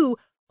two,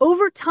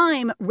 over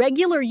time,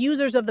 regular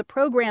users of the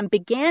program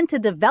began to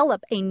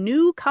develop a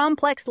new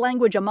complex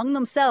language among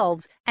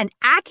themselves and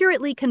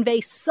accurately convey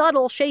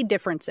subtle shade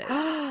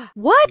differences.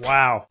 What?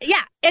 Wow.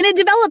 Yeah, and it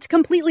developed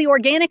completely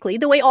organically,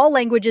 the way all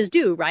languages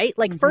do, right?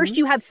 Like, first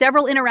you have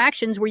several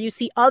interactions where you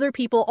see other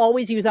people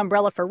always use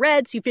umbrella for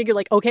red, so you figure,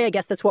 like, okay, I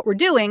guess that's what we're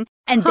doing.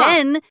 And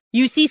then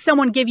you see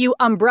someone give you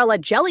umbrella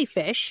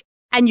jellyfish,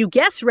 and you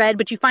guess red,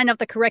 but you find out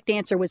the correct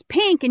answer was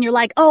pink, and you're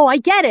like, oh, I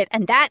get it.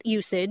 And that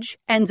usage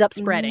ends up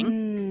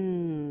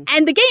spreading.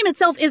 And the game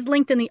itself is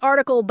linked in the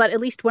article, but at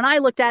least when I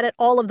looked at it,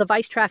 all of the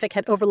Vice traffic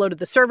had overloaded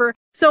the server.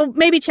 So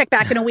maybe check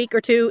back in a week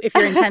or two if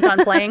you're intent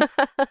on playing.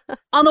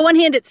 On the one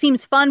hand, it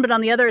seems fun, but on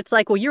the other, it's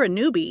like, well, you're a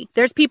newbie.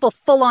 There's people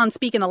full on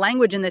speaking a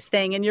language in this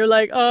thing, and you're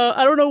like,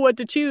 I don't know what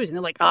to choose. And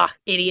they're like,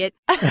 idiot.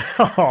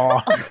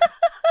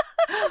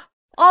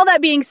 All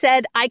that being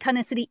said,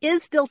 iconicity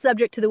is still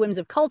subject to the whims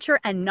of culture,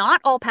 and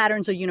not all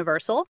patterns are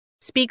universal.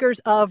 Speakers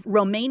of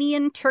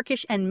Romanian,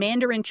 Turkish, and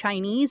Mandarin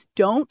Chinese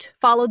don't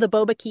follow the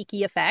Boba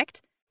Kiki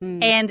effect.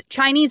 And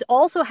Chinese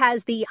also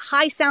has the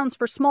high sounds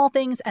for small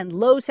things and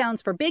low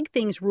sounds for big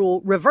things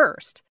rule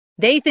reversed.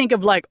 They think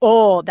of like,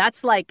 oh,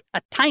 that's like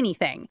a tiny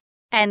thing.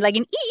 And like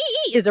an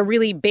ee is a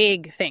really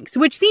big thing, so,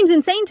 which seems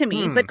insane to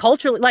me, but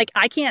culturally, like,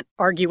 I can't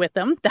argue with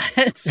them.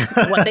 That's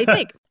what they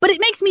think. But it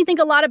makes me think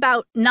a lot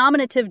about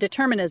nominative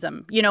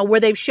determinism, you know, where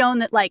they've shown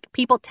that, like,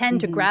 people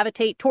tend to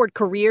gravitate toward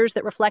careers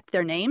that reflect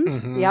their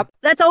names. Yep.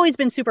 That's always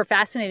been super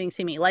fascinating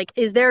to me. Like,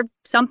 is there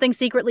something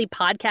secretly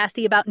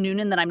podcasty about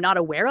Noonan that I'm not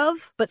aware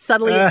of, but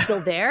subtly it's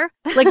still there?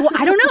 Like, well,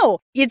 I don't know.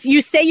 It's, you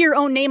say your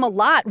own name a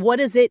lot. What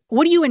is it?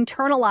 What do you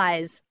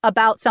internalize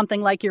about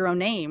something like your own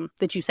name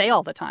that you say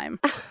all the time?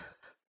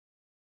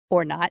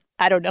 Or not.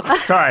 I don't know.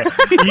 Sorry.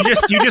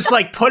 You just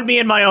like put me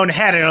in my own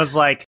head and I was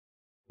like,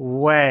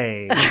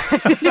 wait.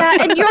 Yeah,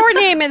 and your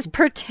name is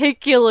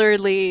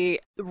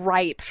particularly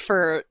ripe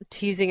for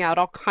teasing out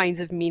all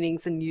kinds of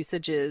meanings and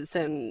usages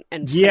and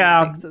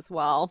phonetics as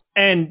well.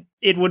 And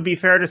it would be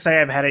fair to say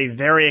I've had a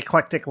very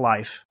eclectic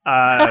life.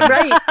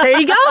 Right.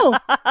 There you go.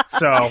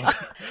 So,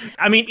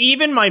 I mean,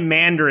 even my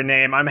Mandarin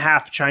name, I'm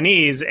half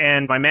Chinese,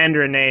 and my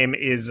Mandarin name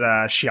is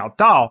Xiao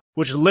Dao,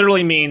 which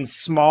literally means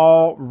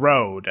small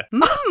road.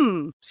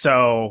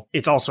 So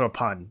it's also a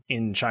pun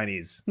in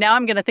Chinese. Now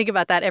I'm going to think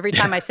about that every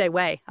time I say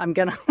way. I'm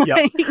going to.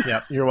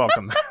 Yep, you're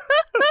welcome.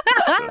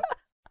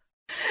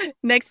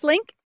 Next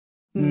link.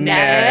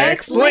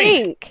 Next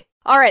link.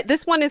 All right,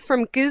 this one is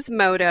from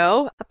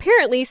Gizmodo.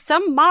 Apparently,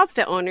 some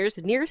Mazda owners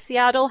near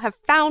Seattle have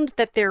found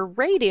that their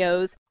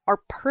radios are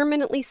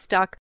permanently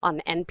stuck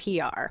on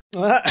NPR.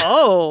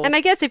 Oh. And I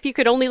guess if you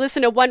could only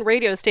listen to one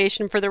radio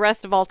station for the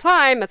rest of all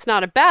time, that's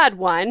not a bad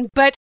one.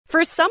 But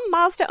for some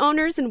Mazda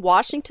owners in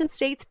Washington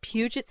State's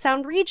Puget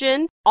Sound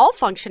region, all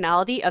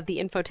functionality of the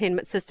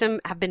infotainment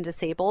system have been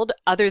disabled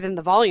other than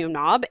the volume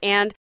knob.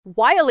 And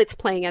while it's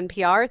playing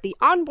NPR, the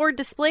onboard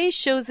display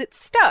shows it's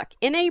stuck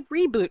in a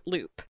reboot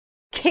loop.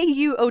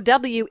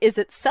 KUOW is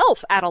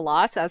itself at a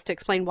loss as to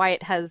explain why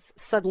it has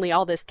suddenly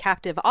all this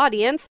captive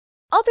audience,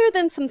 other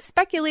than some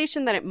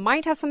speculation that it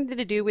might have something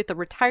to do with the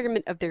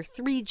retirement of their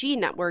 3G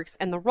networks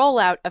and the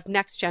rollout of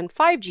next-gen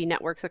 5G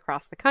networks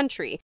across the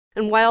country.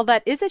 And while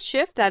that is a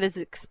shift that is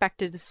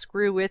expected to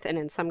screw with, and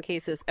in some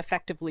cases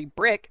effectively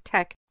brick,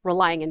 tech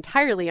relying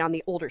entirely on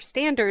the older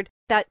standard,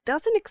 that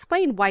doesn't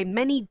explain why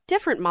many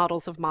different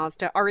models of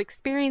Mazda are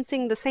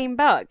experiencing the same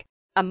bug.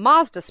 A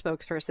Mazda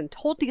spokesperson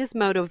told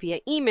Gizmodo via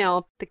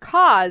email the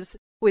cause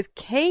was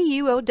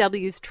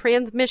KUOW's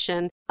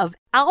transmission of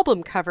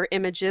album cover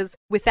images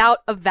without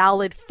a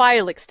valid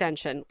file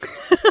extension,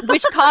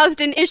 which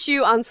caused an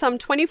issue on some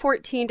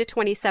 2014 to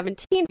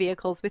 2017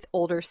 vehicles with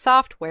older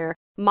software.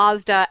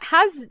 Mazda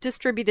has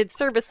distributed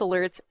service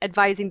alerts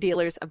advising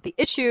dealers of the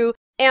issue.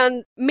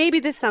 And maybe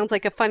this sounds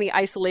like a funny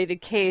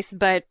isolated case,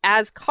 but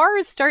as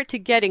cars start to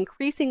get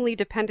increasingly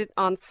dependent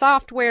on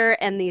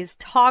software and these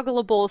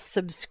toggleable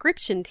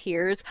subscription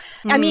tiers,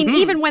 I mean,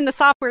 even when the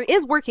software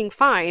is working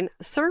fine,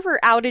 server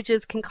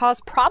outages can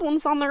cause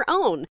problems on their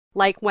own,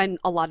 like when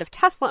a lot of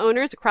Tesla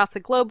owners across the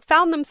globe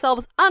found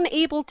themselves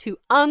unable to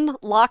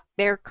unlock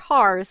their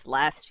cars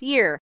last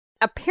year.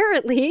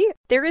 Apparently,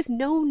 there is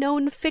no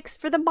known fix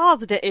for the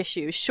Mazda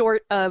issue,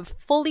 short of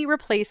fully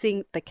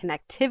replacing the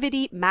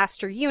connectivity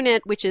master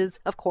unit, which is,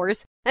 of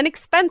course, an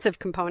expensive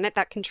component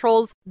that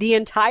controls the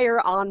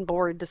entire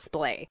onboard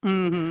display.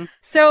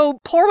 So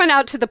pour one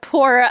out to the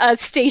poor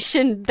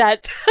station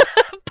that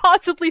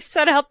possibly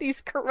set out these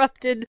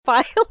corrupted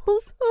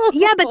files.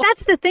 Yeah, but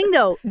that's the thing,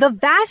 though. The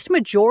vast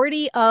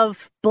majority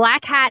of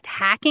black hat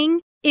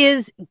hacking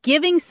is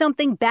giving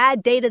something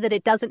bad data that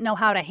it doesn't know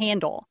how to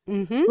handle.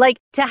 Like,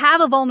 to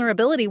have a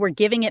vulnerability where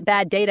giving it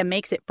bad data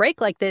makes it break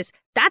like this,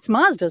 that's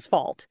Mazda's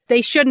fault.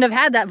 They shouldn't have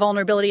had that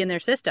vulnerability in their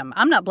system.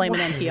 I'm not blaming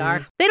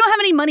NPR. They don't have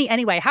any money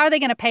anyway. How are they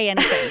going to pay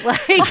anything?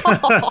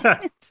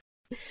 Like,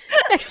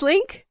 Next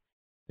link.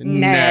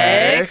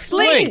 Next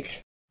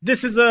link.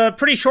 This is a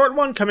pretty short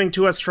one coming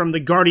to us from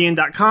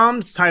TheGuardian.com.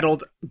 It's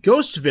titled,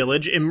 Ghost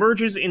Village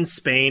Emerges in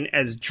Spain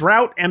as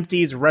Drought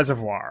Empties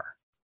Reservoir.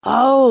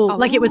 Oh,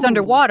 like it was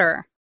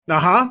underwater.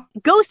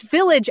 Ghost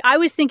Village, I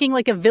was thinking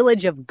like a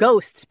village of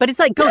ghosts, but it's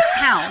like Ghost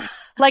Town.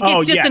 Like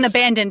it's just an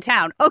abandoned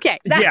town. Okay.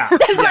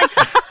 That's like,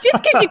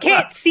 just because you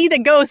can't see the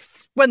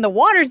ghosts when the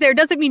water's there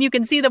doesn't mean you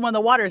can see them when the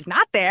water's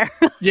not there.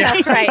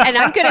 That's right. And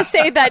I'm going to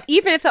say that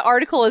even if the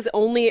article is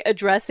only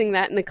addressing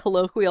that in the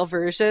colloquial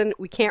version,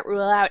 we can't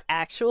rule out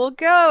actual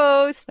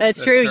ghosts.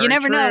 That's true. You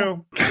never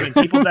know. I mean,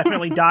 people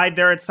definitely died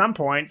there at some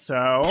point,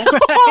 so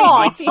it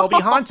might still be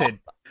haunted.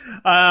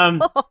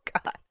 Oh,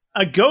 God.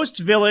 A ghost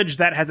village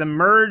that has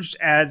emerged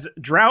as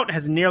drought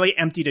has nearly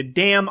emptied a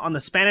dam on the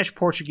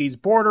Spanish-Portuguese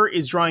border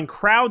is drawing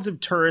crowds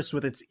of tourists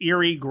with its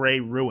eerie gray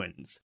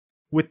ruins.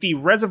 With the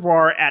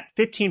reservoir at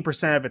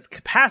 15% of its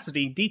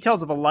capacity,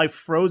 details of a life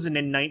frozen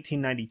in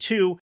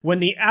 1992, when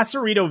the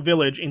Acerito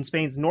village in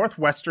Spain's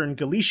northwestern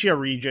Galicia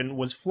region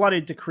was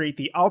flooded to create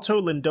the Alto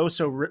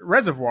Lindoso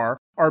Reservoir,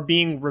 are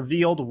being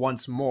revealed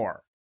once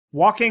more.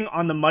 Walking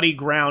on the muddy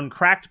ground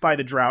cracked by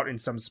the drought in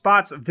some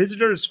spots,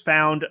 visitors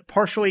found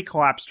partially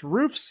collapsed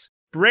roofs,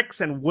 bricks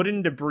and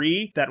wooden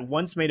debris that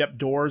once made up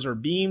doors or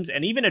beams,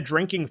 and even a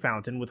drinking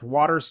fountain with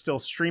water still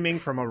streaming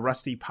from a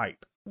rusty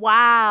pipe.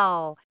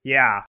 Wow.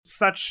 Yeah,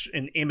 such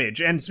an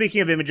image. And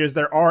speaking of images,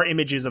 there are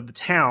images of the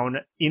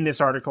town in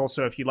this article,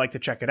 so if you'd like to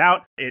check it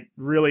out, it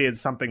really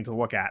is something to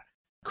look at.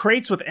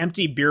 Crates with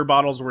empty beer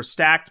bottles were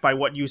stacked by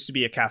what used to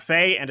be a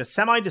cafe, and a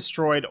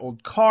semi-destroyed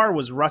old car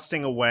was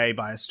rusting away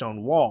by a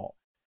stone wall.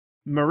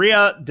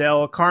 Maria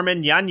del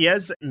Carmen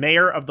Yanez,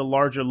 mayor of the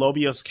larger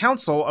Lobios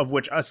Council, of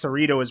which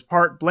Acerito is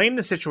part, blamed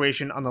the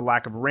situation on the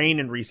lack of rain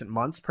in recent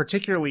months,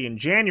 particularly in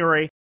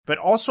January, but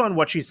also on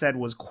what she said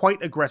was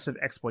quite aggressive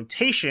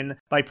exploitation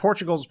by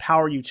Portugal's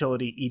power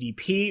utility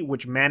EDP,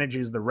 which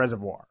manages the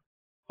reservoir.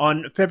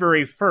 On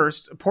February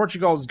 1st,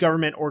 Portugal's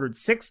government ordered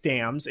 6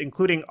 dams,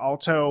 including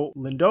Alto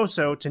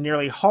Lindoso, to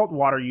nearly halt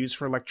water use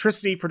for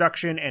electricity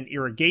production and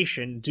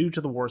irrigation due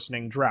to the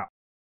worsening drought.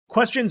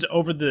 Questions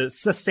over the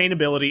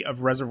sustainability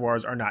of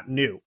reservoirs are not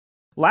new.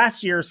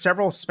 Last year,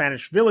 several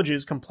Spanish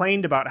villages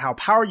complained about how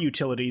power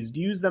utilities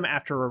use them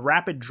after a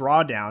rapid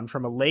drawdown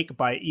from a lake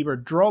by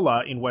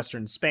Iberdrola in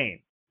western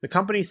Spain. The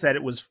company said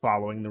it was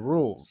following the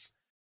rules.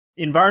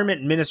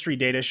 Environment Ministry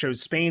data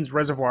shows Spain's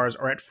reservoirs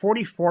are at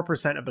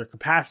 44% of their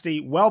capacity,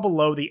 well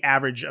below the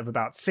average of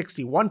about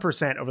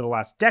 61% over the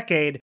last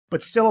decade,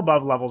 but still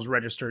above levels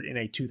registered in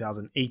a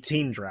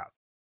 2018 drought.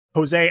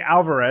 Jose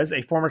Alvarez,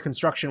 a former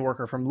construction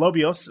worker from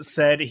Lobios,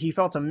 said he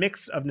felt a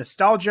mix of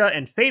nostalgia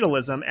and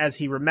fatalism as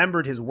he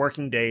remembered his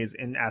working days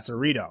in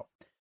Acerito.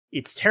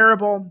 It's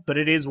terrible, but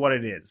it is what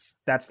it is.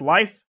 That's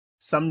life.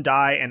 Some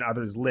die and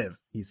others live,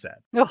 he said.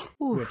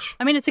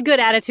 I mean, it's a good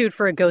attitude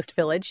for a ghost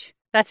village.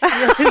 That's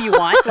who you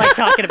want, like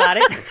talking about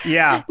it.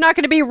 Yeah. Not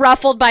going to be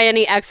ruffled by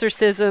any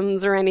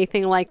exorcisms or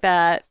anything like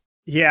that.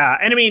 Yeah,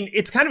 and I mean,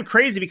 it's kind of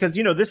crazy because,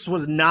 you know, this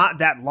was not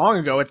that long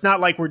ago. It's not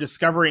like we're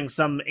discovering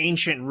some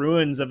ancient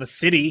ruins of a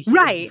city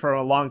for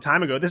a long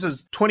time ago. This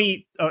was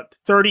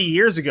 30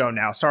 years ago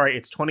now. Sorry,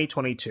 it's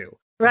 2022.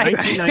 Right.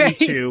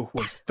 1992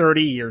 was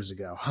 30 years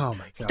ago. Oh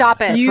my god.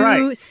 Stop it. You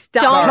right.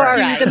 stop. Don't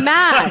do the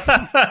math.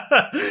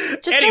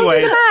 Just don't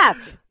do the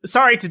math.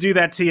 Sorry to do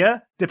that to you,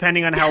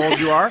 depending on how old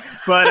you are.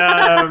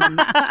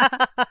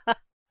 But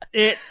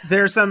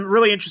there's some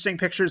really interesting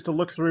pictures to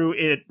look through.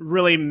 It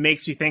really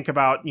makes you think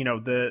about,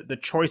 the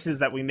choices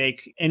that we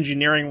make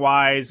engineering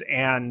wise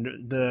and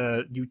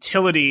the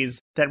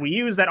utilities that we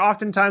use that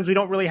oftentimes we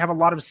don't really have a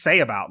lot of say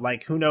about.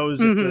 Like, who knows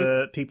if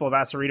the people of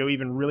Acerrito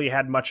even really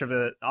had much of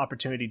an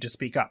opportunity to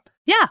speak up.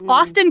 Yeah,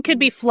 Austin could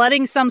be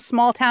flooding some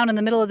small town in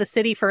the middle of the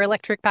city for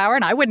electric power,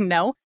 and I wouldn't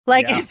know.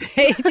 Like, if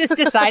they just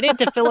decided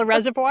to fill a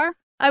reservoir,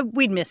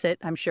 we'd miss it,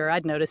 I'm sure.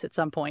 I'd notice at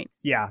some point.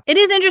 Yeah. It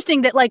is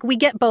interesting that, like, we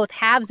get both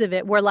halves of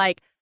it, where, like,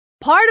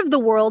 part of the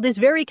world is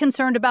very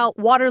concerned about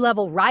water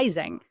level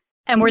rising.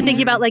 And we're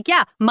thinking about, like,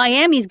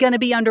 Miami's going to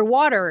be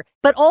underwater.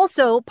 But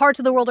also, parts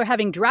of the world are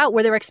having drought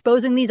where they're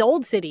exposing these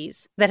old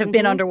cities that have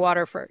been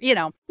underwater for,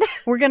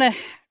 we're going to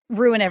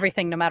ruin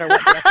everything no matter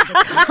what direction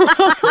it goes.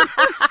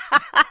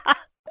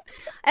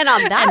 And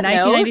on that and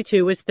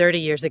 1992 was 30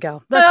 years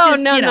ago.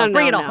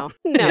 Bring it on.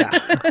 No.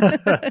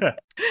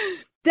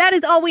 That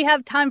is all we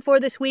have time for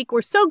this week.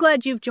 We're so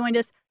glad you've joined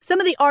us. Some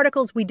of the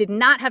articles we did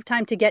not have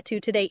time to get to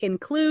today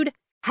include: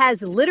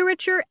 Has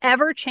literature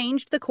ever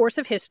changed the course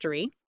of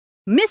history?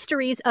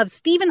 Mysteries of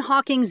Stephen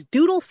Hawking's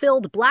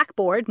doodle-filled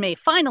blackboard may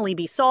finally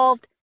be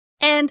solved.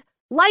 And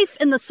life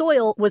in the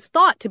soil was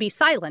thought to be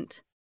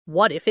silent.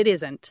 What if it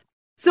isn't?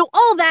 So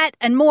all that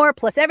and more,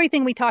 plus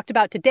everything we talked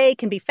about today,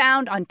 can be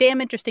found on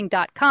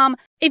damninteresting.com.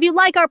 If you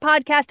like our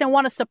podcast and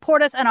want to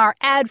support us and our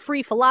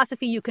ad-free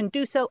philosophy, you can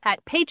do so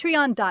at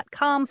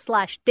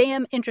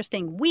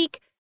patreon.com/damninterestingweek.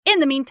 In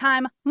the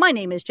meantime, my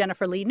name is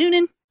Jennifer Lee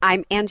Noonan.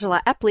 I'm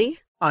Angela Epley.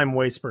 I'm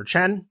Weisper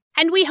Chen.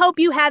 And we hope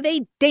you have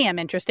a damn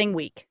interesting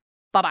week.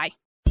 Bye-bye.